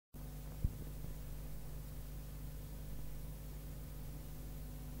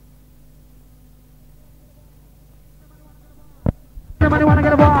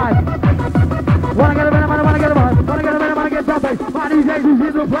DJs who's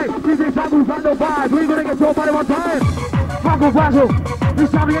in the play. DJ Topgroove got no vibe. We gonna get your body one time. Topgroove Uprising.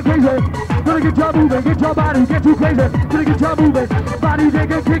 It's time to get crazy. Gonna get your moving, get your body, get you crazy. Gonna get your moving, body they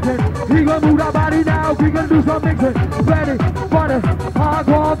get kicking. He gonna move that body now, we gonna do some mixing. Ready, funny,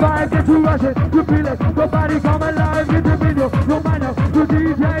 hardcore vibe, get you rushing. You feel it, your body come alive, get the video. No mind now, the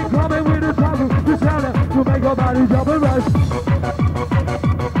DJ coming with the Topgroove, the sound to make your body jump and rush.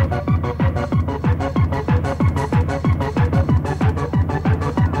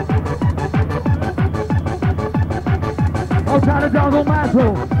 I'm trying to down on my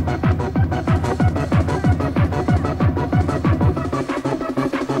soul.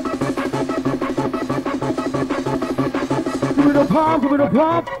 Give me the pump, give me the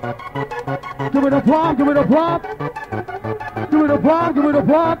pump. Give me the pump, give me the pump. Give me the pump, give me the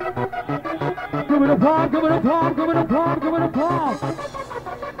pump. Give me the pump, give me the pump, give me the pump, give me the pump.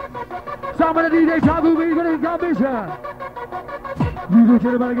 Some of the DJ Topgroove, we're gonna get mission. DJ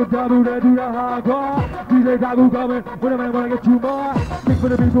gentlemen, get down there, do the hardcore. DJ Topgroove coming, whenever I wanna get you more. Kick for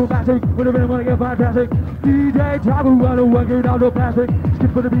the people, magic, whenever I wanna get fantastic. DJ Topgroove, wanna work it out the plastic.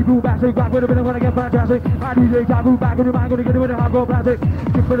 Skip for the people, magic, back whenever I wanna get fantastic. My DJ Topgroove back in the mind, gonna get it with the hardcore plastic.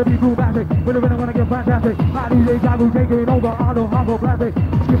 Skip for the people, magic, whenever I wanna get fantastic. My DJ Topgroove taking over all the hardcore plastic.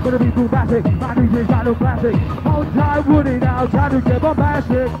 Skip for the people, magic, my DJ got no plastic. All time woody now, trying to get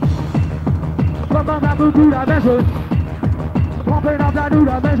bombastic. From my map to that message. Pumping up that new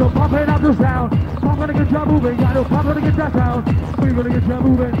dimension, pumping up the sound. I'm gonna get you moving, got no pump, gonna get that sound. We're gonna get you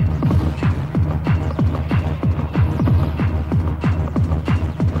moving.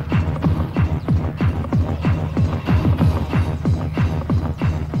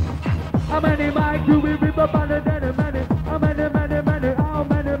 How many mics do we rip up under the many? How many, many, many, how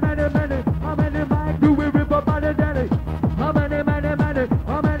many, many, many? How many mics do we rip up under the? How many, many, many,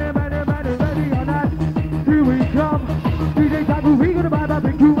 how many, many, many? Ready or not? Here we come. DJ Topgroove, we gonna buy that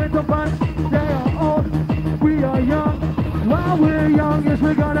big you in some fun. They are old, we are young. While we're young, yes,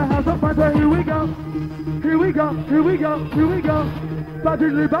 we're gonna have some fun. So here we go. Here we go, here we go, here we go.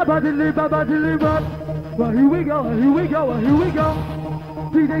 Ba-diddly, ba-ba-diddly, ba-ba-diddly, ba. Well, here we go, here we go, here we go.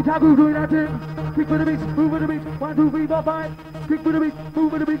 DJ Topgroove doing that thing. Kick for the beat, move for the beat. 1, 2, 3, 4, 5. Kick for the beat,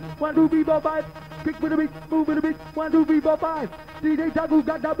 move for the beat. 1, 2, 3, 4, 5. Kick for the beat, move for the beat. 1, 2, 3, 4, 5. DJ Topgroove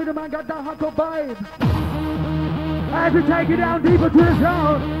got that bit of man, got that hardcore vibe. As we take it down deeper to the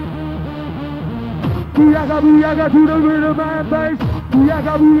sound. Booyaka, booyaka to the rhythm and bass.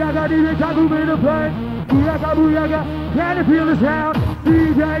 Booyaka, booyaka, DJ Topgroove in the place. Booyaka, booyaka, can you feel the sound?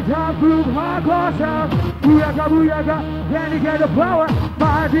 DJ Topgroove, hardcore sound. Booyaka, booyaka, can you get the power?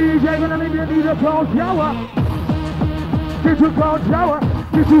 My DJ gonna leave you need a cold shower. Get too cold shower.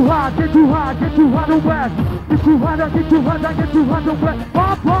 Get too hot, get too hot, get too hot to wet. Get too hot, get too hot, get too hot to wet.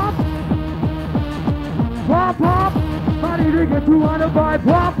 Pop, pop. Pop, pop. My DJ get too hot to vibe.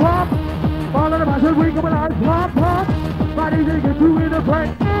 Pop, pop. All of the masses we come alive. Pop, pop. My DJ get too in the play.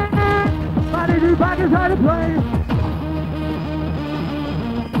 My DJ back inside the play.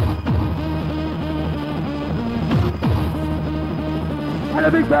 And a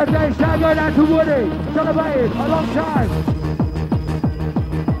big birthday shout going out to Woody, celebrating a long time.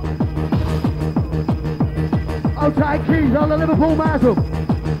 Outside keys on the Liverpool Mazel.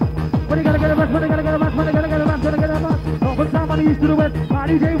 When you gonna get a rush, when you gonna get a rush, when you gonna get a rush, when you gonna get a rush. Oh, put some money east to the west, my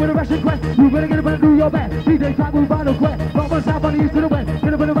DJ with a Russian quest. You better get up and do your best. DJ Topgroove by the quest. Oh, put some money east to the west,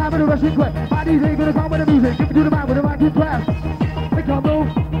 get up and ride with a Russian quest. My DJ gonna come with the music, give it to the man with the right to class. Make a move,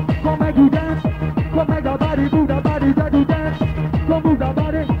 come make you dance. Come make the body move, the body that you dance. Come move the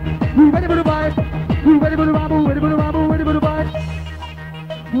body. You ready for the vibe? You ready for the rumble? Ready for the rumble? Ready for the vibe?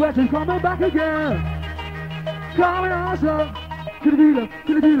 Russian coming back again. Coming awesome. To the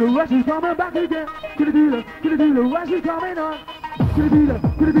dealer, Russians coming back again. To the dealer, Russians coming on. To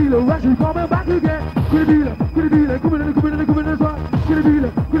the dealer, Russians coming back again. To the dealer, come in this one. To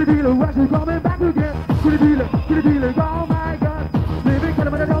the dealer, Russians coming back again. To the dealer, oh my God. Living kind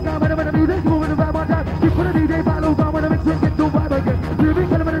of a dog, I'm in the music, moving the vibe on time. Keep for the DJ, follow, come on, mix it, get to vibe again. Living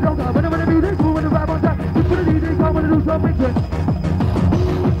kind of a dog, I'm in the music, moving the vibe on time. Keep for the DJ, come on, do some mixing.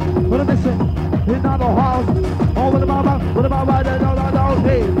 What a mission. In the house, over the mama, with the mama,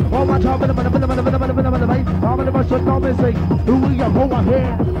 hey, all my time, I'm in the Russian, don't miss it. Who we got over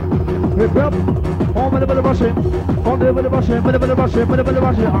here? Hip up, all in the Russian, all in the Russian, with the Russian, with the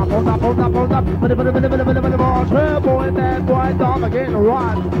Russian, hold up, with the Russian, boy, and that boy, dog, again,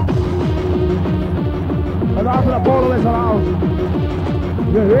 run. And after the ball is around,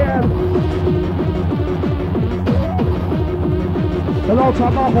 you're here. The long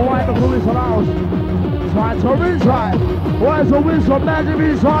time off away, the police around. Try to retry. Where's the whistle magic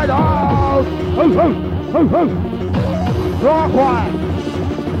inside? Oh, ho, ho, ho, ho. Rock quiet.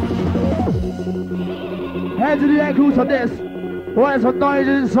 Head to the ankles of this. Where's some noise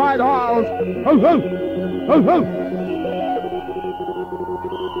inside the house? Ho ho! Ho ho!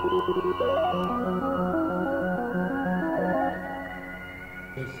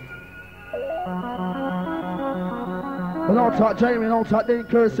 And I'll talk Jamie and I'll talk Dean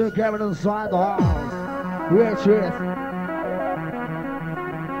Kirsten Kevin inside the house. Yes, yes.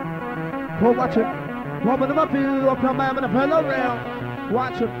 Go watch it. Woman in my field, up your man in the pillow rail.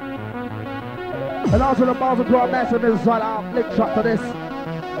 Watch it. And also the balls of draw massive inside our flick shot to this.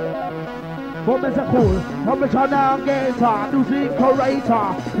 Woman's a cool, woman's a now guitar, music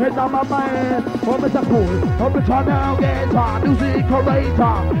curator, head on my mind. Woman's a cool, woman's a now guitar, music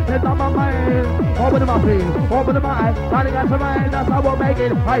curator, head on my mind. Open my feet, open my eyes, running out of mind, that's how we'll make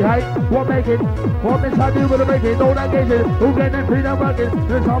it. Hey, we'll make it. Woman's a new to make it, don't engage it. Who get it, freedom working,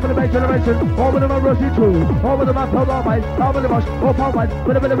 there's how many make generation. Open my rushy true, open my pub on my, open the bush, open my,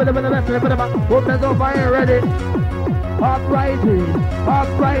 with a bit of the left, with a bit of my, woman's on fire ready. Uprising,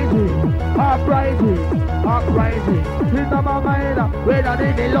 uprising, uprising, uprising. In my mind, where the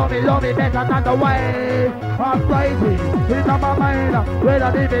living love me better than the way. Uprising, in my mind, where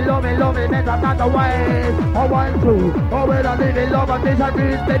the living love me better than the way. I want to, oh where the living love and this and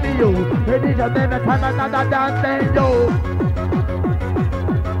this baby you. It is a baby time another dance you.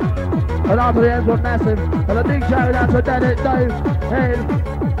 And after the ends was massive, and a big shout out to Daddy Dave, and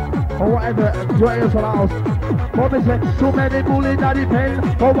or whatever, what else on the house. What is it? Too many bullies that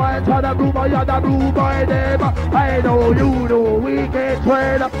depend. Oh, I try to prove you're the blue by them. I know you know we can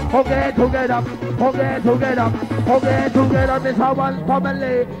trade up. Okay, together. Okay, together. Okay, together. This how one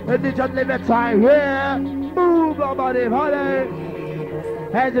family. And we just live at time here. Move your body, honey.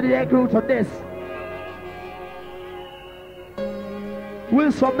 Hands in the air crew to this.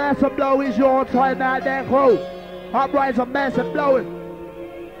 With some massive blow is your time out there, crew. Uprising, massive blowing.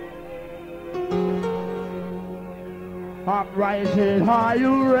 Uprising, are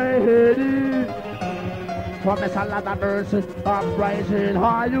you ready? Promise a lot of verses. Uprising,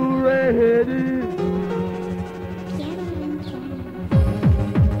 are you ready?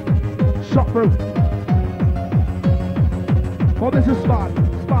 Shot through. Oh, this is spot,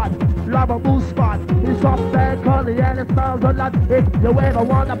 lava move spot. It's up there, curly, and it smells a lot. If you ever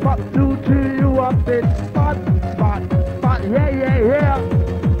wanna pop, 2, 3, you up it. Spot, yeah.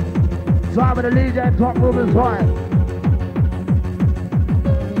 Time with the lead and Topgroove is right.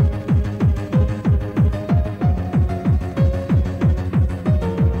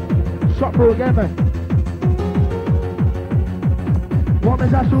 Shot through again, man.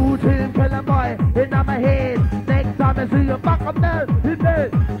 Woman's a shooting, killing boy, in my head. Next time I see you back up there, in there.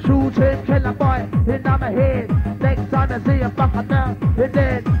 Shooting, killing boy, in my head. Next time I see you back up there, in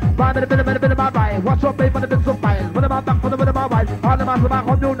there. Find a bit of my right. Watch your babe for the bits of fire. Put my back for the bit of my right. All the master back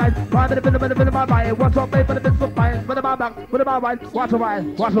on your night. Find a bit of my right. Watch your babe for the bits of fire. Put my back, put my right. Watch your right,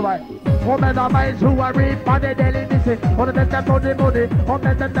 watch your right. Women are minds who are reap on the daily missing. On the best money.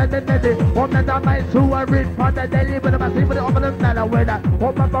 Women are minds who are reap on the daily. But I'm seeing the open and the weather.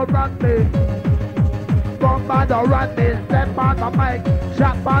 Woman will run me. Don't bother run me. Step on the mic.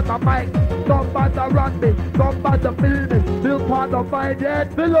 Shot on the mic. Don't bother run me. Don't bother fill me. Still part of my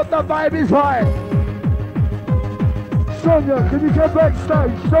head. Fill up the vibe is high. Sonia, can you get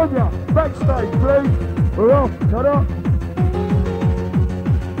backstage? Sonia, backstage, please. We're off. Cut up.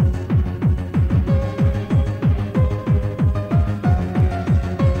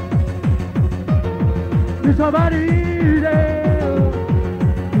 Somebody there,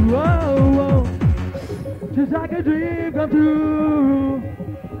 whoa, just like a dream come true.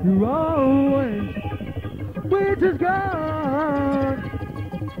 You always, we just gone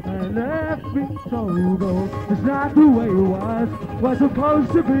and left me so low. It's not the way it was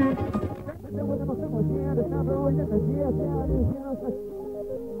supposed to be.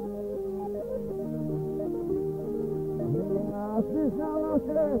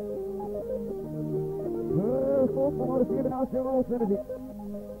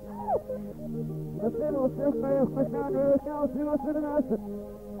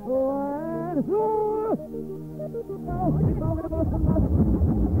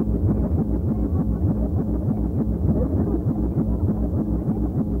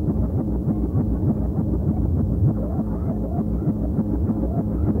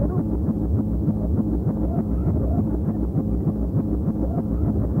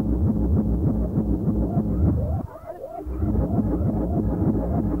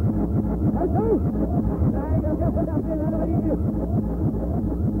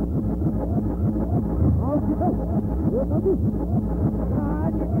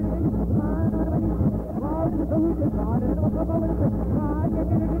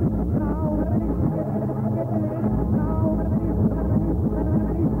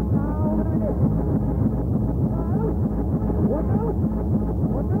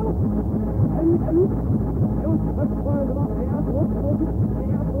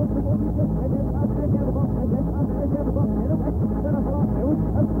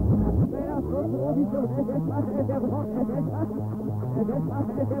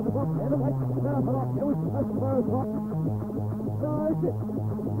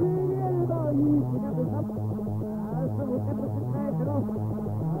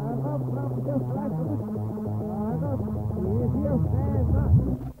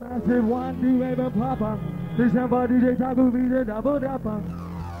 Massive one, two, ever papa. December DJ Topgroove be the double dapper.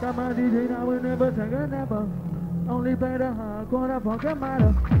 Come on DJ, now we never take a napper. Only play the hardcore, the fucking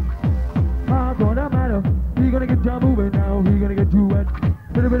matter. Hardcore, the matter. He gonna get you moving now, he gonna get you wet.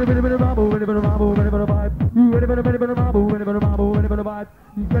 Bit of mambo, bit of mambo, bit of vibe. You ready for the mambo, bit of mambo, bit of vibe.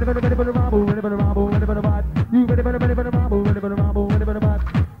 You ready for the mambo, bit of mambo, bit of vibe. You ready for the mambo, bit of mambo, bit of vibe.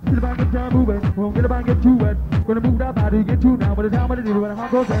 Get the back, get you moving, won't get the back, get you wet. Gonna move that body, get you now, but it's time what to do when the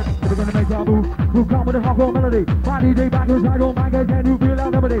hardcore set. We're gonna make you move, we'll come with a hardcore melody. My DJ back inside your mic, can you feel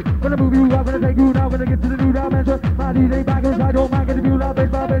that melody? Gonna move you up, gonna take you now, gonna get to the new dimension. My DJ back inside your mic, can you feel that bass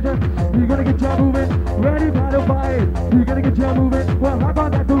vibration? He's gonna get you moving, ready for the fight. He's gonna get you moving, well, how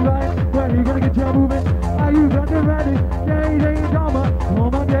about that to right? Well, he's gonna get you moving. Are you fucking ready? DJ drama,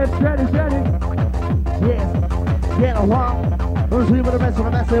 come on, get steady, steady. Yes, get along. Let's see what the rest of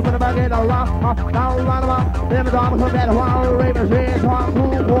the message when I get around. Down, round about. Them dogs are better one. Ravens, ravens, one,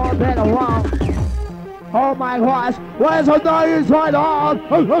 two, four, better one. Oh my gosh, where's the day inside the house?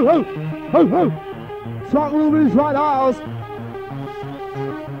 Ho, ho, ho, ho, ho. Topgroove inside the house.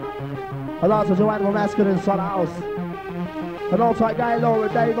 Hello to Joanne Ramaskin inside the house. And all tight guy, Laura,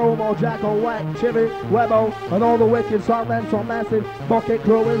 Dave, Omo, Jacko, Wack, Chimmy, Webbo, and all the wicked songmen from massive bucket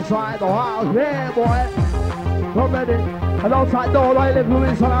crew inside the house. Yeah, boy. I'm ready. And all tight door, I live who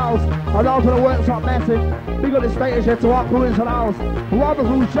inside the house. And all to the workshop massive. We got the stage here to walk who inside the house. Wonderful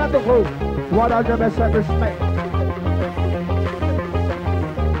who shut the crew. 100% respect.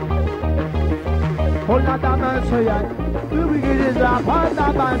 Hold on that man say I. Do we get it up on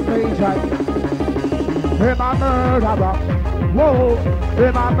that man stage I. Hear my murderer. Whoa,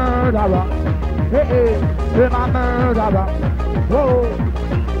 hear my murderer. Hey, hey, hear my murderer. Whoa.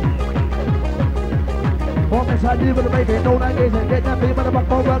 What makes I live with the baby? No negation. Get that thing, but I'm up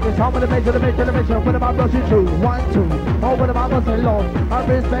working. How many makes the mission? What am I rushing through? 1, 2. Oh, what am I must say, Lord? I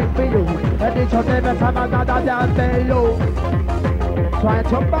respect for you. And it's your name, time I got that down below. Try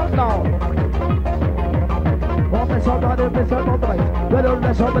to back now. What makes I got it? Miss on the way. Little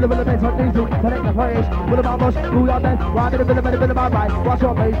less, so many minutes on these two. Connect the phrase. What am I must do your best? Why did a bit of my right? Watch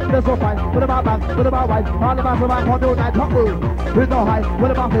your face. This so fine. What am I back? What am I right? All the master right. What do I talk to? With no high.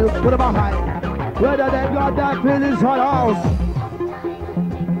 What am I feel? What am I high? Whether they got that feeling for the house.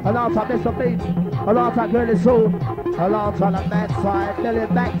 A lot of Mr. Beat, a lot of Girly Soul, a lot on the back side, Billy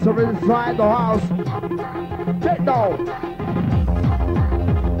back to inside the house. Check down.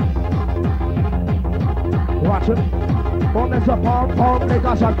 Watch it. One is a pom, they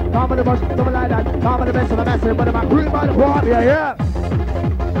got shot. Come in the bush, come like that. Come in the best of the message, but I'm green by the quad, yeah.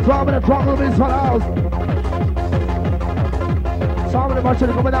 Come in the truck room inside the house. Some of the bush is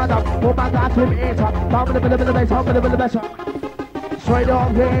coming down, oh my God, to him eat up. Some of the bit of the base, some of the bit of the best. Straight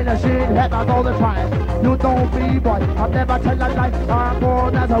up here in the shit, head out all the time. You don't be boy, I'll never tell a lie. I'm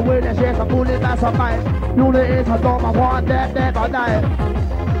born as a winner, she's a bully, that's a mine. You the is a dog, I want that, never die.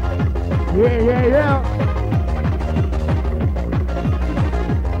 Yeah, yeah, yeah.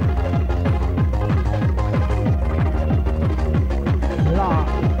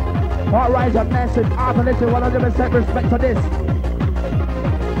 Alright, a message, I'm gonna listen 100% respect for this.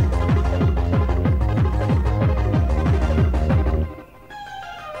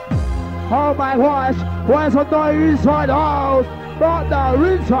 Oh my gosh, where's the noise inside the house? Not the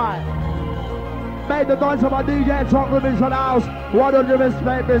inside. Make the noise of my DJ Topgroove inside the house.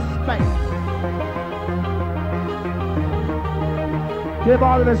 100% respect. Give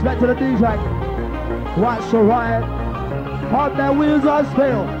all the respect to the DJ. Watch the riot. On their wheels are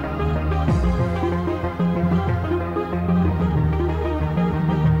still.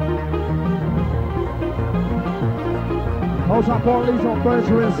 Also, Paul Lee's on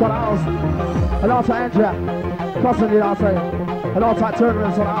furniture inside the house. And also Andrea, crossing it, I'll say. And also Turner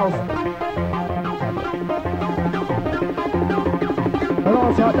inside the house. And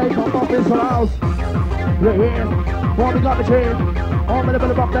also Dave on top inside the house. Yeah, yeah. What we got the chain. On with a bit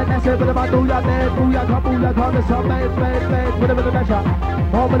of rock, that's it. With a bit of booyah, there, booyah, come, there's some babe, with a bit of measure.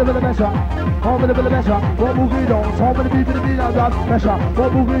 On with a bit of measure. On with a bit of measure. What will we do? So many people in the pressure.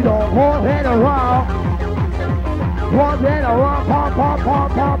 What will we do? One head around. One head around. Pop, pop,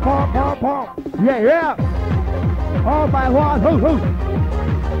 pop, pop, pop, pop, pop. Yeah, yeah. Oh my God. Hoo, hoo.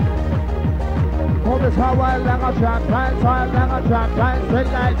 On this highway like a trap, tight, like a trap, tight, straight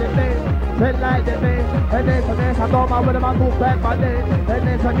like the day, straight like the day. And then for this, I know my rhythm, I move back my day. And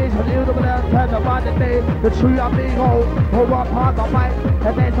then for this, I knew the little turn about the day. The tree of me go, over part of my,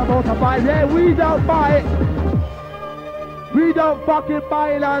 and then I know to buy. Yeah, we don't buy it. We don't fucking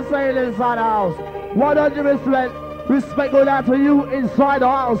buy it and sale inside the house. 100%. Respect go down to you inside the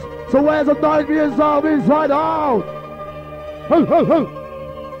house. So where's the 9 years old inside the house? Ho, ho, ho.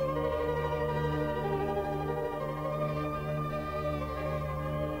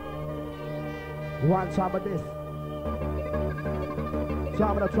 One time of this.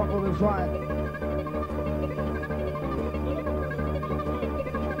 Time of the truck of his right.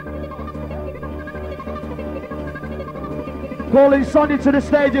 Calling Sonia to the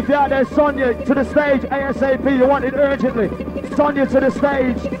stage if you're out there. Sonia to the stage ASAP. You want it urgently. Sonia to the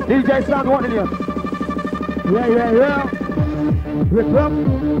stage. DJ Stan wanting you. Yeah. Rip up.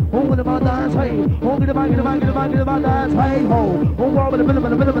 Hold the man dance, hey. Hold the man dance, hey ho. Hold on with the middle,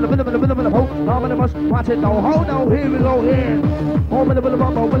 I'm gonna must watch it now. Hold on, here we go here. Hold with the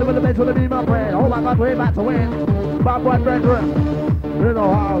bed to be my friend. Hold my God, way back to win. Back one brethren. In the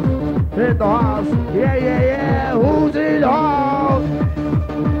house. In the house. Yeah. Who's in the house?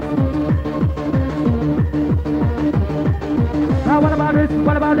 Now what about this?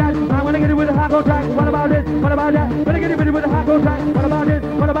 What about that? I wanna get it with a hardcore track. What about this? What about that? Wanna get it with a hardcore track. What about this?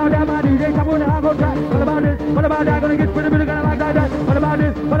 What about that? My DJ come with a hardcore track. What about this? What about that? Gonna get with a bit of gonna like that. What about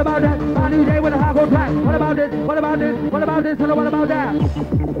this? What about that? My DJ with a hardcore track. What about this? What about this? What about this? What about that?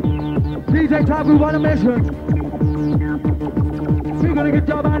 DJ Topgroove on a mission. We're gonna get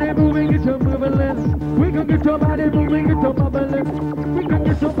your body moving, get your moving. We can get your body moving, get your bubbling. We can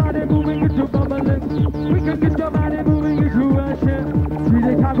get your body moving, get your bubbling. We can get your body moving, get you rushing.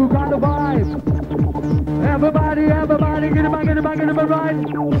 DJ Topgroove got the vibe. Everybody, get it back, right.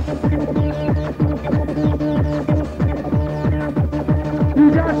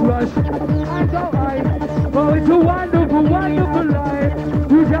 You just rush, I go high. Oh, it's a wonderful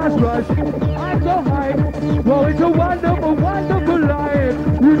life. You just rush, I go high. Oh, it's a wonderful life.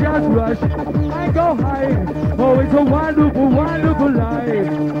 You just rush, I go high. Oh, it's a wonderful life.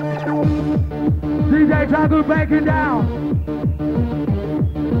 DJ Topgroove breaking down.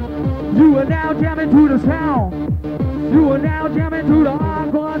 You are now jamming to the sound. You are now jamming to the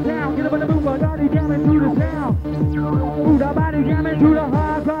hardcore sound. Get up in the boom, body jamming to the sound. Move the body jamming to the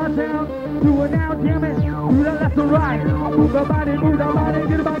hardcore sound. You are now jamming to the left and right. Move the body,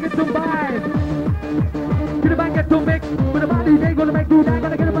 get it back, get some vibes. Get it back, get some mix. With the body, they gonna make do that.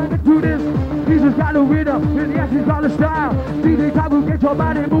 Gotta get it back, get do this. Jesus got the rhythm, and yes, he's got the style. DJ Topgroove, get your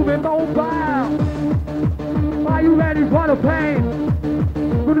body moving, mobile. Are you ready for the pain?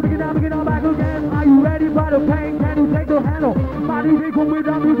 Gonna begin on back again. Are you ready for the pain? Can you take the handle? Body, they come with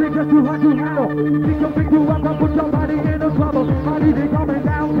the music just too hard to handle. Pick you up and put your body in the trouble. Body, they coming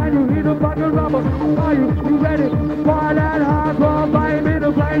down. Can you hear the fucking rubber? Are you ready for that hardcore vibe in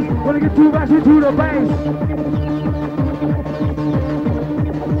the place? Wanna get too rush into the bass.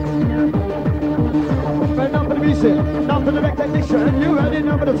 Now for the music, now for the next technician. You ready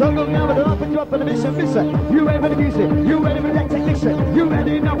now for the jungle, now for the up and drop for the mission. You ready for the music, you ready for the next technician. You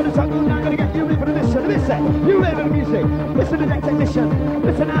ready now for the jungle, now gonna get you ready for the mission. You ready for the music, listen to the next technician.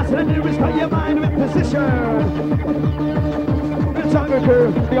 Listen out to the lyrics, cut your mind with position. The jungle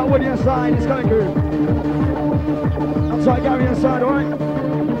crew, the old woody inside, it's going crew. I'm sorry, Gary inside, alright?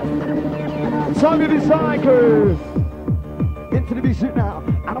 Jungle inside crew. Into the music now.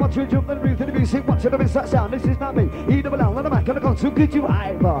 And I want you to jump and move to the music. Watch it, miss that sound. This is not me. E-double-L on the back of the console. Could you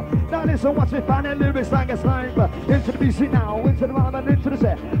hyper? Now listen, watch me find the lyrics like a sniper. Into the music now. Into the rhyme and into the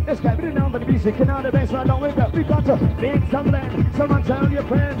set. Let's get rid of now the music. And now the bass line don't wake up. We've got to big tumbling. Someone tell your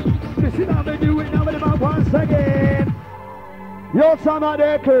friend. This is how they do it now. But about once again. Your time out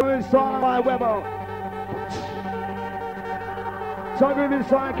there, crew. Inside my Weber. So move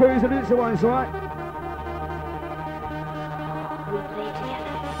inside, crews, and it's the ones, alright?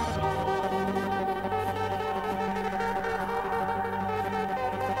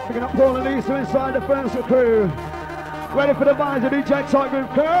 Picking up Paul and Lisa inside the Furniture crew. Ready for the vibes of DJ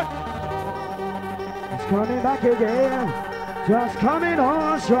Topgroove crew. It's coming back again. Just coming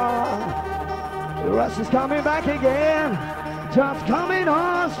on strong. The rush is coming back again. Just coming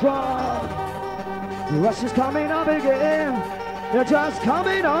on strong. The rush is coming up again. They're just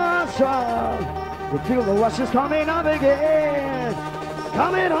coming on strong. You feel the rush is coming up again.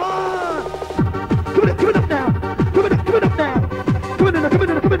 Coming on. Coming up now. Coming up now. Coming up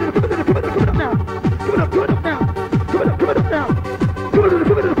now. Coming up now.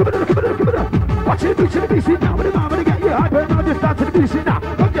 Watch it, beat to the BC now. But I'm gonna get you hyper. I'll just start to the BC now.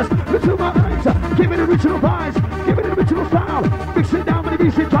 I'm just listen to my eyes. Give be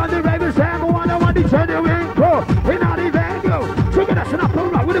shit on the ravers, and one I want to turn the wind, go. We not even go. So we listen up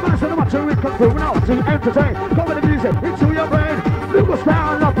and rock with the man, so the watcher will come through now to entertain. Go with the music into your brain. Look us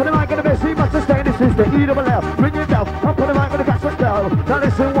down, up on the mic and the bass, he must sustain. This is the E double L. Ring it down, up on the mic with the gas and bell. Now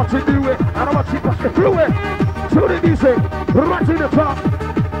listen what you do it, and I want you to push it through it. To the music, right to the top.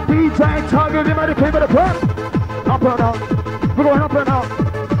 DJ Tiger, you might have came with the club. Up and up, we're going up and up.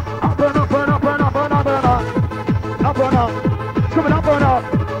 Up and up and up and up and up and up. Up and up, it's coming up and up.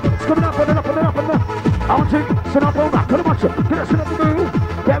 It's coming up and up and up and up. I want to sit up and back, come on, get us in up and move.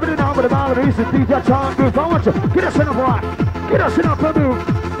 Get it down with the bar, and the DJ Tiger, I want you, get us in up and right. Get us in up and move.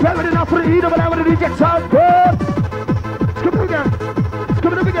 Get it enough for the heat of an hour to DJ Tiger. It's coming up again. It's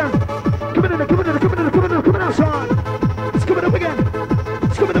coming up again. Coming in, coming in, coming in, coming in, coming outside. It's coming up again.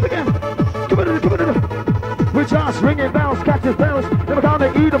 It's coming up again. Coming in, coming in. We're just ringing bells, catching bells. Never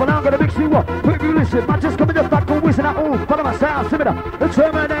gonna eat them, and I'm gonna mix you up. Quick, you listen, man, just coming up back on whistling at all. Follow my sound, similar. The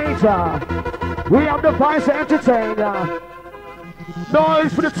Terminator. We have the vice entertainer.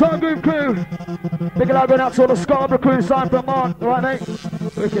 Noise for the Topgroove crew. Big love going out to all the Scarborough crew, side from Mark. Alright, mate?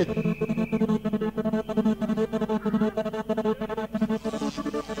 Wicked.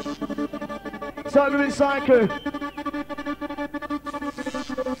 Topgroove inside crew.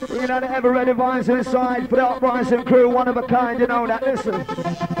 Bringing out the ever-ready vines inside for the Uprising crew, one of a kind, you know that. Listen.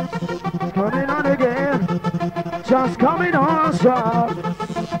 It's coming on again. Just coming on strong.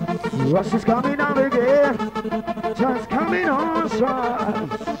 Rush is coming on again. Just coming on strong.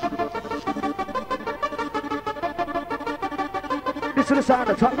 Listen to the sound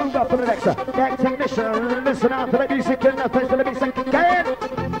of Topgroove up for the next technician. Listen out to the music in the face of the music again.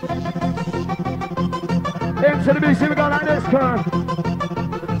 Into the music, we go like this, curve.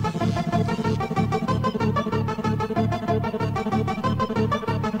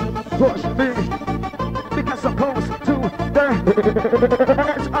 Push me, because I'm close to the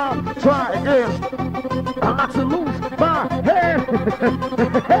edge. I'm trying not to lose my head.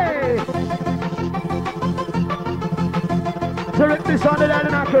 Hey! Direct this on the line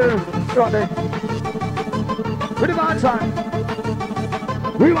and I curve. Right there. With the bad time.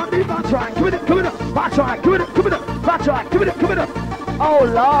 We want the bad time. Give it up, give it up. Bad time, give it up, give it up. Bad time, give it up, give it up. Oh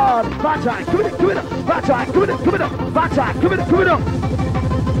Lord, bad time, give it up, give it up. Bad time, give it up, give it up. Bad time, give it up, give it up.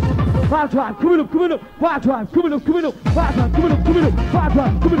 Five times, coming up, coming up, 5 times, coming up, coming up, 5 times, coming up, coming up, 5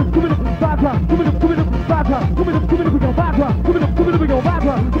 times, coming up, coming up, 5 times, coming up, coming up, 5 times, coming up, coming up, we go 5 times, coming up, coming up, we go 5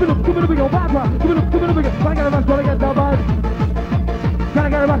 times, coming up, coming up, we go 5 times, coming up, coming up, we go. Gotta get a rush, gotta get down, bud. Gotta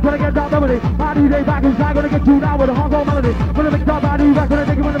get a rush, gotta get down, melody. My DJ back inside, gonna get you down with a hardcore melody. Gonna make top, I do back, gonna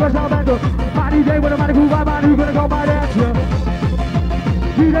take it when the rush out back. My DJ with a mighty groove, my new gonna go by dance.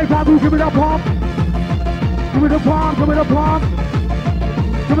 DJ Taboo, give me the pump. Give me the pump, give me the pump.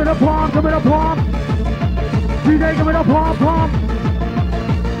 Give me the pump, give me the pump. DJ, give me the pump, pump.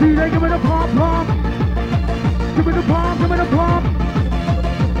 DJ, give me the pump, pump. Give me the pump, give me the pump.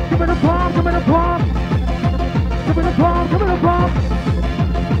 Give me the pump, give me the pump. Give me the pump, give me the pump.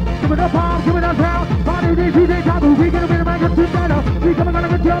 Give me the pump, give me the sound. My DJ Taboo, we gonna be the man get together. We coming gonna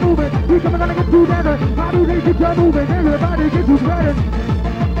get you moving. We coming gonna get together. My DJ get you moving. Everybody get you spreading.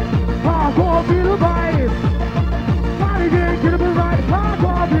 Hardcore, feel the vibe. DJ, get up and right,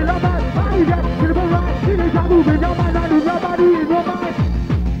 hardcore, feel the vibe. DJ, get up and right. DJ Taboo, in your mind, I do your body in your mind.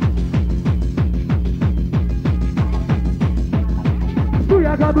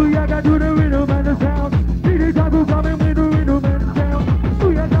 Booyaka, do the rhythm and the sound. DJ Taboo coming with the rhythm and the sound.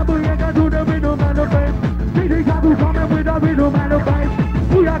 Booyaka, do the rhythm and the bass. DJ Taboo coming with the rhythm and the bass.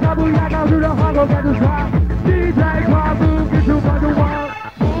 Booyaka, do the hardcore, get the sound. DJ Taboo, get you by the wild.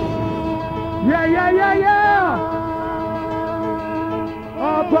 Yeah.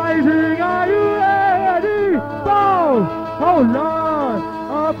 Uprising, are you ready? Bow! Oh Lord!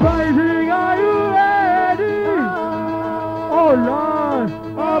 Uprising, are you ready? Oh Lord!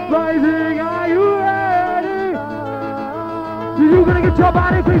 Uprising, are you ready? So you gonna get your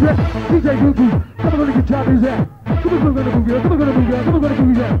body, please? DJ Yuki, come on, gonna get your body there. Come on, gonna move here. Come on, gonna move here. Come on, gonna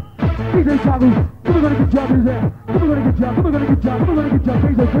move here. DJ Taboo, come on, gonna get your body there. Come on, gonna get your. Come on, gonna get your. Come on, gonna get your.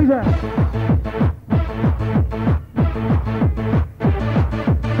 Crazy.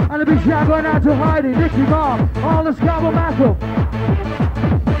 And the big shout going out to Heidi, Dixie Mom, all the Scarborough Massive.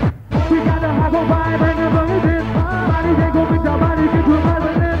 We got the hardcore vibe and the moving. Body they go with your body, get to my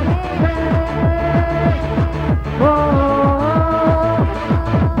rhythm. Oh,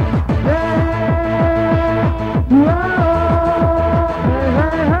 yeah. Whoa,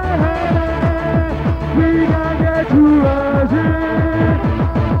 hey. We gotta get to rushing.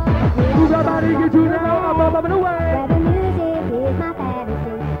 Move your body, get you down, up and away.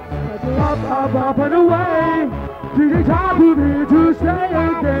 Up and away. DJ Taboo, here to stay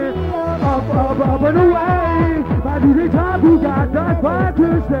again. Up and away. My DJ time who got that vibe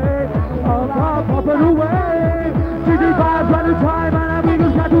to stay. Up and away. DJ vibes right in time and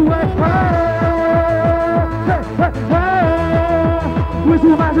amigos got to wait. Hey.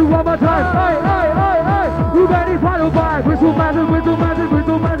 Whistle massive one more time. Hey. You ready for the vibe? Whistle massive, whistle massive,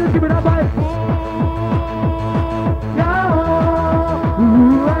 whistle massive. Give it a vibe.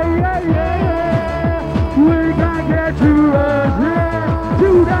 We can get you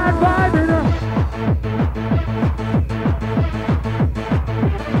to that vibe in a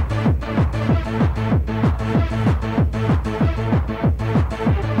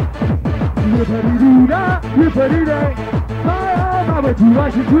you pretty day. I'm with you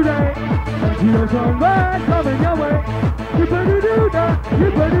watching today. And to your sunrise coming your way. You pretty do that,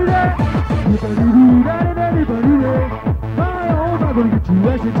 you pretty day. You pretty do that and anybody day. I'm gonna get you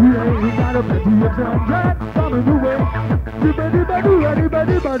watching today. We got a plenty of sunshine coming your way. You pretty do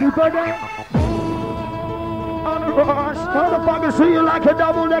anybody. On the bus, motherfucker, see you like a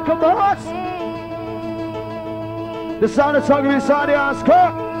double-decker bus. The sound of talking inside the ass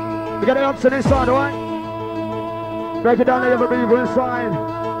cut. We got it up to this side, alright? Break it down, let everybody go inside.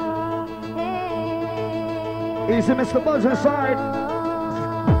 Easy, Mr. Buzz inside.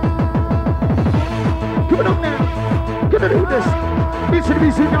 Coming up now. Gonna do this. Beats to the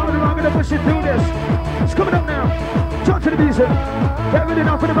music now, I'm gonna push it through this. It's coming up now. Talk to the music. Get ready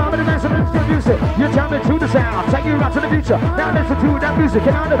now for the moment and dance and listen to the music. You're jamming to the sound. Take you out to the future. Now listen to that music.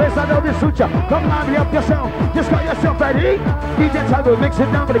 And on the bass, I know this suit ya. Come lively up yourself. Just got yourself ready. DJ Topgroove, mix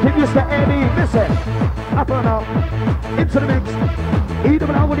it down, gonna keep you steady. Listen. Up and up. Into the mix.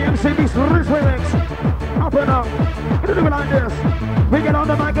 Either out with the MC beats, lyrics. Up and up. Gonna do it like this. We get on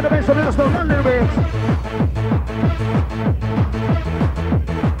the mic and the bass and let us know the lyrics.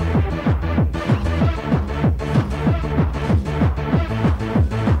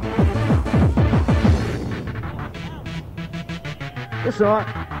 It's alright.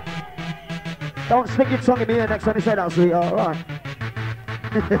 Don't stick your tongue in the ear next time you say that, sweetheart. Alright.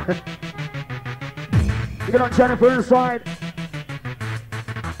 You get on Jennifer inside.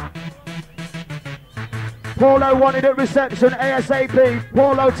 Paulo wanted at reception ASAP.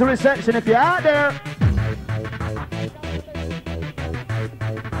 Paulo to reception if you're out there.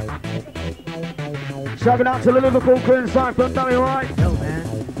 Shouting out to the Liverpool crew inside from Dummy Right. Yo, man.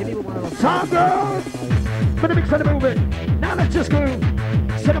 Give me one of those. Time goes. For the mix of the movement. Now let's just go.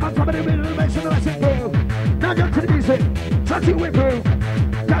 Set them on top of the middle, make sure that's it through. Now jump to the music. Touch it with through.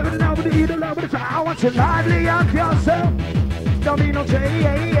 Driving it now with the heat, love with the try. I want you lively up yourself. Don't be no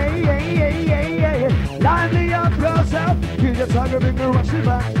lively up yourself. You just talk about the rush it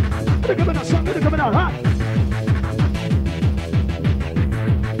back. They're coming out, son, they're coming out hot.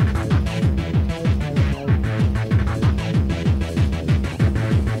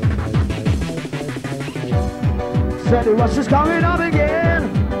 Said the rush is coming up again.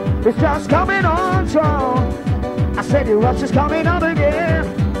 It's just coming on strong. I said the rush is coming up again.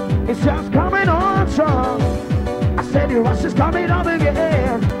 It's just coming on strong. I said the rush is coming up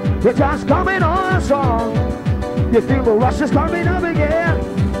again. It's just coming on strong. You feel the rush is coming up again.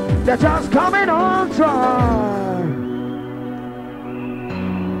 They're just coming on strong.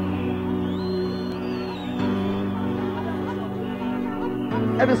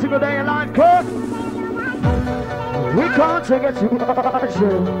 Every single day in line, cook. We can't get you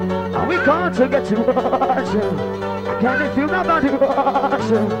rushing. And we can't get you rushing. I can't feel my body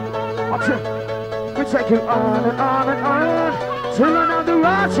rushing. Watch it. We take you on and on and on. Till another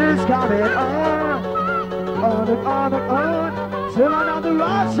rush is coming on. On and on and on. Till another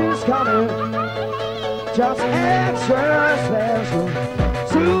rush is coming. Just extra special.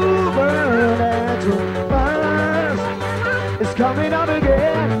 Supernatural burst. It's coming up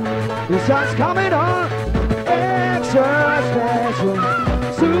again. It's just coming on. Extra special,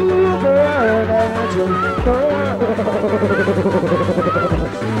 supernatural.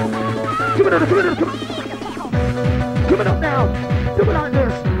 Coming up now. Do it like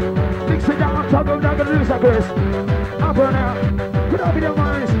this. Mix it down, Topgroove, now gonna do this like this. Up and out. Put up in your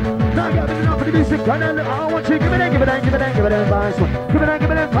minds. Now get enough of the music. I want you, give it in, give it in, give it in, give it in, advice. Give it in,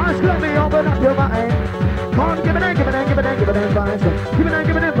 give it in, advice. Let me open up your mind. Come on, give it in, give it in, give it in, give it in, advice. Give it in,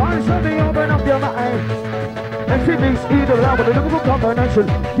 give it in, advice. Let me open up your mind. And she makes either out with a Liverpool combination.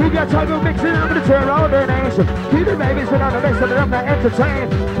 You get Topgroove mixing up with the terror of the nation. Keep the babies sit on the base of them that entertain.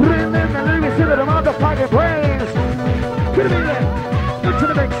 Bring them the lyrics into the motherfucking brains. Get them in there. Into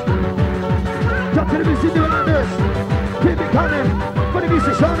the mix. Jump to the music, do it like this. Keep it coming. For the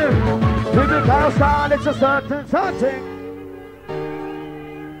music shining. Keep it house style, it's a certain something.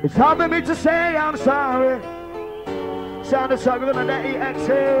 It's hard for me to say I'm sorry. sound of song, we're gonna let it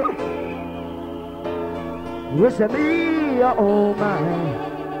exhale. It's a me, oh my.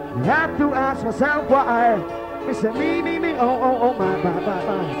 I have to ask myself why. It's a me, oh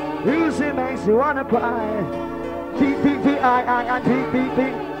my. Music makes you wanna cry. T-T-T-I-I-I-T-T-T.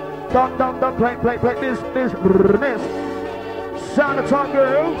 Don't play this. Sound of tongue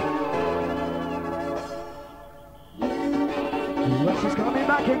girl. Rush is coming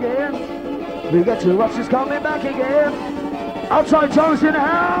back again. We got to Rush is coming back again. Outside Jones in the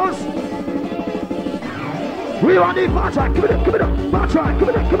house. We want the far track, give it up, far track, give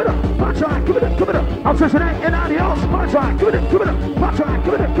it up, far track, give it up. Outside tonight and out else, far track, give it up, far track,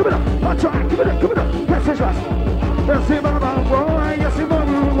 give it up, far track, give it up. Let's see us. Let's see my boy, yes, see my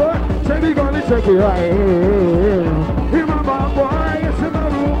boy. Say we gonna take it right. Hear my boy, yes, see my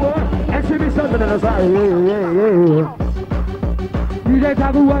boy. And see me something in the side. DJ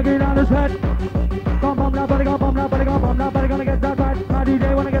Tabu working on his head. Come nobody gonna get that right. My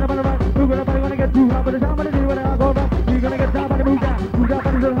DJ wanna get up on the right. Who wanna get too hot, but it's how many do when I go back. You gonna get down, I can move that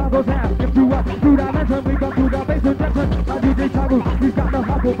body till the house goes down. If you up, through that mention, we come through that bass injection. My DJ Tabu, he's got the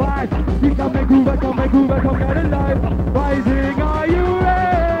hardcore vibes. He come make groove, come get it live. Rising, are you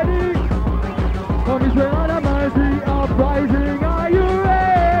ready? Come and straight on the mercy of rising, are you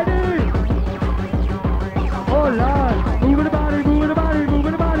ready? Oh Lord, moving the body. Moving the body,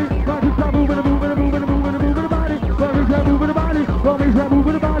 moving the body,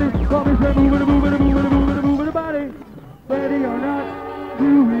 moving the body. Ready or not,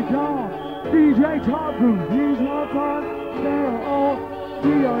 here we go. DJ Topgroove, use more fun. They're old,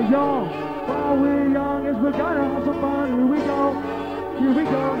 we are young. While we're young, is we're gonna have some fun. Here we go. Here we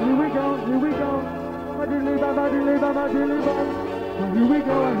go. Here we go. Here we go. Here we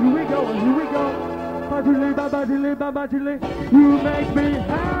go. Here we go. Here we go. You make me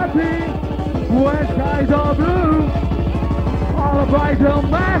happy when skies are blue. All bright and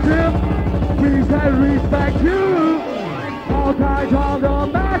massive, we say respect you. All tides are the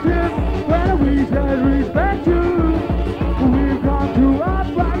massive, when we say respect you. We've come to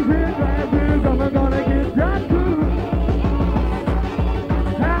uprising, and we're gonna get that too.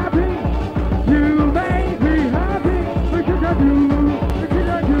 Happy, you make me happy. We should have you, we should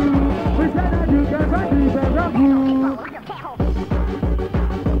have you. We said that you can find me better you.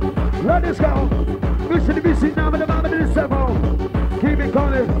 Let us go. Listen to music now, but the moment is several. Keep it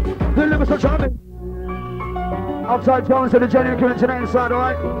calling, the limits are charming. Outside Jones and the genuine crew tonight inside,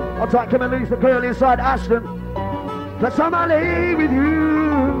 alright? Outside Kim and Lee's the girl inside Ashton. That's somebody with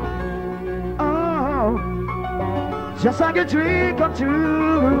you. Oh, just like a dream come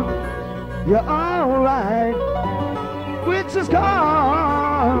true. You're alright. Which is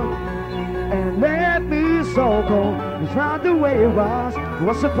gone. And let me so go. It's not the way it was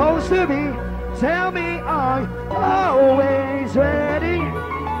supposed to be. Tell me, are you always ready?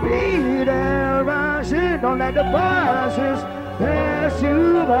 Be there, rushing. Don't let the buses pass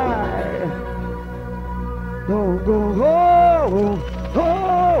you by. Don't go, oh.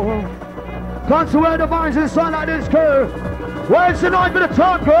 Can't see where the vines inside like this curve. Where's the night with the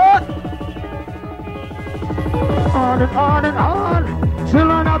tongue, good? On and on. Till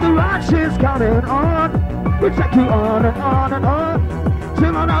another rush is coming on. We take you on and on and on.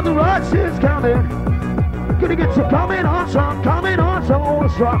 Till another rush is coming. Gonna get you coming on strong, so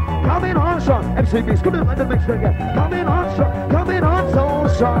strong, coming on strong. MCB's coming like the mix again. Coming on so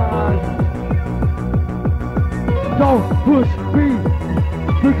strong. Don't push me,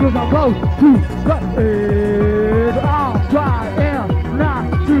 because I'm close to the edge. I'm trying not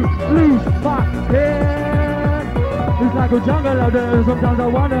to lose my head. It's like a jungle out there. Sometimes I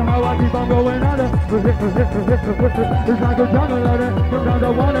wonder how I keep on going under. It's like a jungle out there. Sometimes I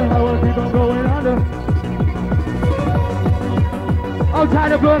wonder how I keep on going under. Outside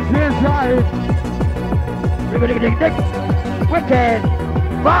the blocks inside. Wicked.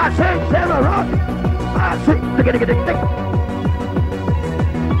 5, 6, 7, rock. 5, 6, dick.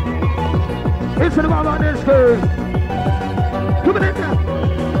 Into the ball on this curve. Coming in now.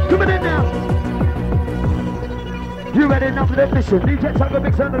 You ready now for the mission? DJ Tiger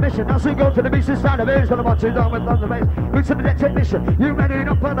mix on the mission. Now so go to the beach and sound the bass. On the one, two, down with on the bass. Mix to the next technician. You ready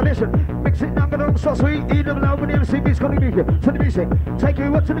enough for the mission? Mix it down, get on so sweet. Eat them low when the MCB's calling me here. To the music. Take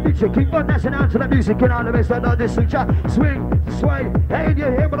you up to the music. Keep on dancing out to the music. Get on the bass, let this swing, swing, sway. Hey, you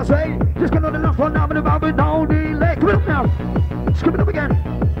hear what I say? Just get on the left one now, but with no delay. Come up now. Scoop it up again.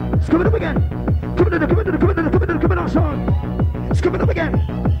 Coming on, Sean. It's coming up again.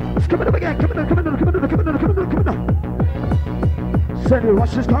 Said your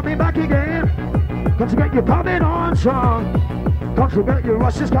rush is coming back again. Don't forget you're coming on, Sean. Don't forget your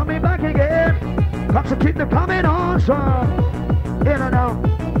rush is coming back again. Got to keep them coming on strong. In and out.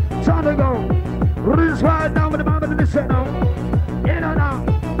 Time to go. This right now with the moment of the set now. In and out.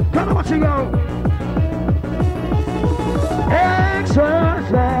 Come on, watch you go. Extra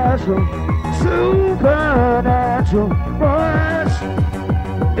special, supernatural voice.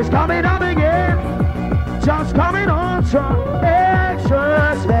 It's coming up again. Just coming on strong.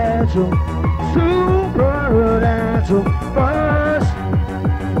 Extra special, supernatural voice.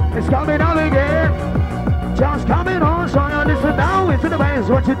 It's coming up again. Just coming on strong. Listen now into the bass.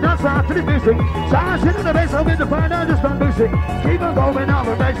 Watch it dance out to the music. Silence into the bass. I'm in the fire. Just on music. Keep on going on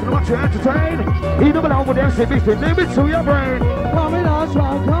the bass and watch you entertain. Even along with MCBC. Leave it to your brain. Coming on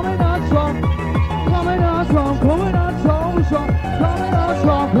strong, coming on strong. Coming on strong, coming on strong, strong. Coming on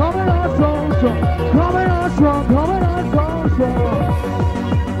strong, coming on strong, strong. Coming on strong, coming on strong,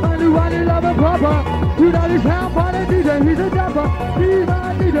 strong. Anybody love a proper? You know this sound by the DJ, he's a dapper. He's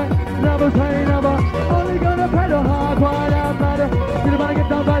my DJ, never say never. Only gonna pedal hard, why that matter? Get about to get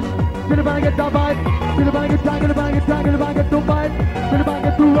down bash, get about to get down bite. Get about to get down, get about to get down, get about to get to bite. Get about to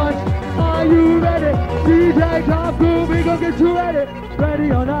get to rush. Are you ready? DJ Topgroove, we gon' get you ready.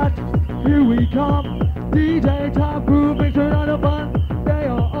 Ready or not, here we come. DJ Topgroove, make sure on the fun. They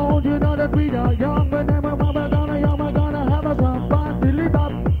are old, you know that we are young. But then we're gonna young, we're gonna have a some fun. Diddly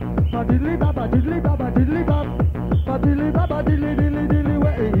bop, diddly bop, diddly bop, diddly bop. Diddly bop, diddly diddly diddly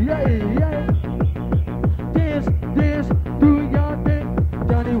way, yeah, yeah. Dance, dance, do your thing.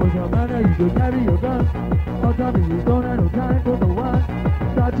 Johnny was a man, you should carry your gun. All time you don't have no time for the one.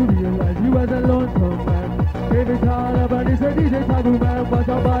 Start to realize you was a lonesome man. Gave it all up and he said DJ Topgroove man, what's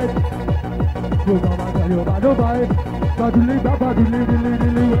a vibe? Go down and tell you about the vibe. Diddly bop, diddly diddly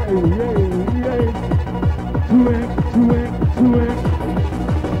diddly way, yeah, yeah. Swing, swing, swing.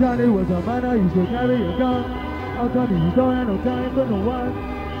 Johnny was a man, you should carry your gun. All time you don't have no time for no one.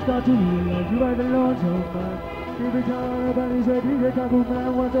 Start to realize you was a lonesome man. Give it all up and he said DJ Topgroove man,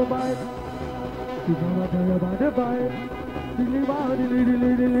 what's a vibe? You gonna tell you about the vibe. Diddly bop, diddly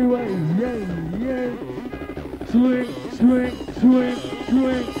diddly diddly way, yeah, yeah. Swing, swing, swing,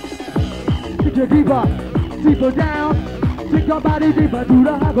 swing. Get your deeper, deeper down. Take your body deeper to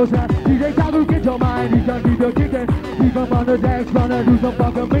the hardcore sound. DJ Topgroove, get your mind, he's gonna keep you kicking. Keep up on the dance, gonna do some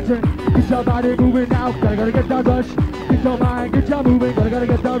fucking mixing. Get your body moving now, gotta get that rush. Get your mind, get your moving, gotta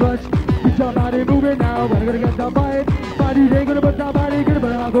get that rush. Get your body moving now, gotta get that vibe. My DJ gonna put that body, gonna put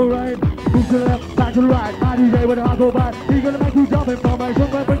the hardcore right. Move to the left, back to the right. My DJ with a hardcore vibe. He's gonna make you jump in from my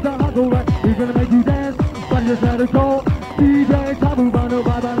somewhere with the hardcore right. He's gonna make you dance, but just let it go. DJ Topgroove on the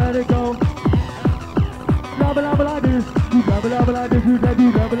vibe and let it go. Love it like this, you love it like this, you love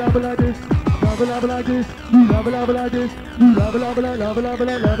it like this. Love it like this, you love it like this. You love it like this, love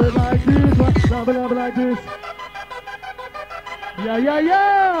it like this. Yeah, yeah,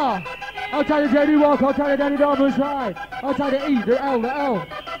 yeah! I'll try the JD walk, I'll try the Danny Darby slide. I'll try the E, the L, the L.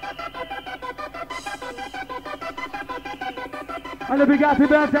 And a big happy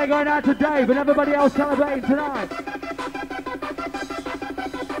birthday going out to Dave and everybody else celebrating tonight.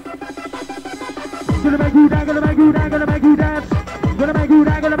 Gonna make you dance, gonna make you dance, gonna make you dance. Gonna make you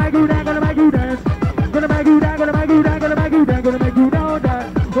dance, gonna make you dance, gonna make you dance. Gonna make you dance, gonna make you dance, gonna make you dance, gonna make you know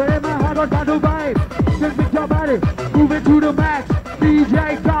that. But in my heart, got to vibe. Just mix your body, move it to the max.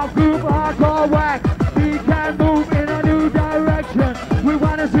 DJ Topgroove, hardcore wax. We can move in a new direction. We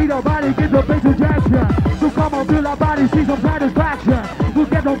wanna see the body get the bass injection. So come on, feel our body, see some satisfaction. We'll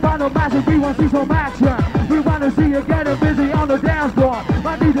get no final masses, we wanna see some action. We wanna see you getting busy on the dance floor.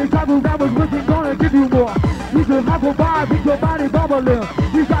 My DJ Topgroove, that was wicked, gonna give you more. You should have a vibe, keep your body bubbling.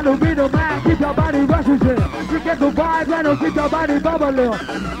 You gotta be the man, keep your body rushing in. You get the vibe, let us keep your body bubbling.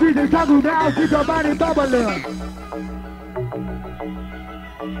 DJ Topgroove now, keep your body bubbling.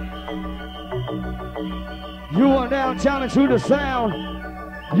 You are now jamming to the sound.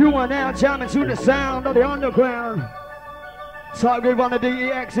 You are now jamming to the sound of the underground. Topgroove on the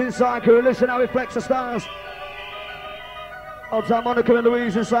DEX inside crew. Listen how it flex the stars. Old time Monica and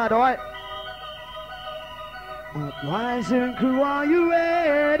Louise inside, alright? Uprising crew, are you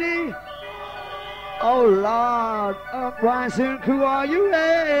ready? Oh Lord, uprising crew, are you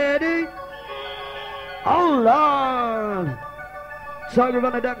ready? Oh Lord. Topgroove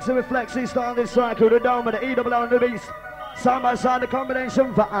on the decks to reflect, C star on this side crew, the dome with the E double on the beast. Side by side, the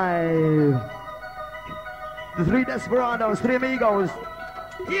combination 5. The 3 desperados, 3 amigos.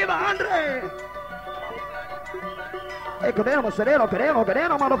 Eva Andre. Hey, queremos,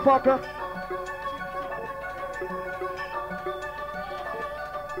 motherfucker.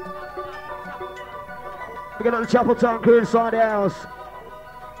 We got the Chapel Town crew inside the house.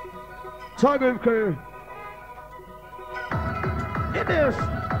 Topgroove crew. In this.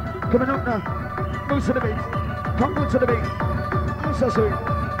 Coming up now. move to the beat. Come move to the beat. I'm so sweet.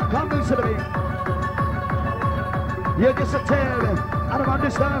 Come move to the beat. You just a tell I don't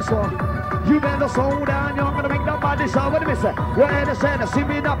understand so. You better slow down, you're gonna make nobody shout. What do you say? Where the center, see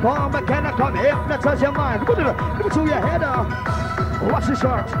me not bomb, but can I come hypnotize your mind? Let me to your head up. Watch this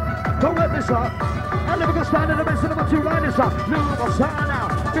shot. Don't let this up. I never gonna stand in the mess of what you write this up. New sign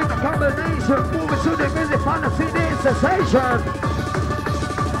out. Big the combination. Moving to the music, fantasy, the sensation.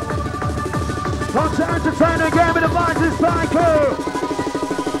 From time to time, the game of the vibes is cycle.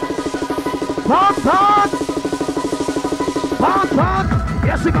 Pop, pop. Pop, pop.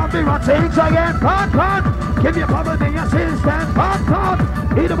 Yes, you got me rotating again. Pop, pop. Give me a pop of the assistant. Pop, pop.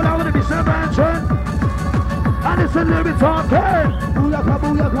 Either without the distribution. And it's a little bit talking. Booyaka,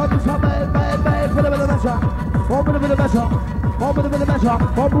 do some bad, put a bit of measure. Open a bit of measure. Open a bit of measure.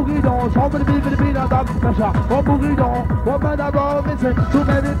 One boogie doors, open a bit of measure. One boogie door, one man that roll missing. Too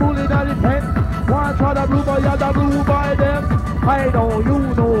many bully that it pen. One try to blue by the blue by them. I know, you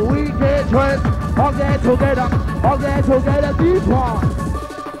know, we get trend. All get together deep one.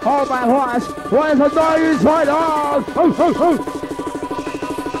 Oh my gosh, what is a noise right on?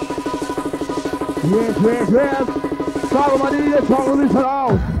 Yes. Somebody is talking this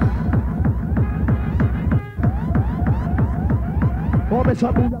out.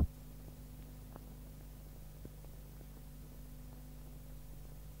 Oh,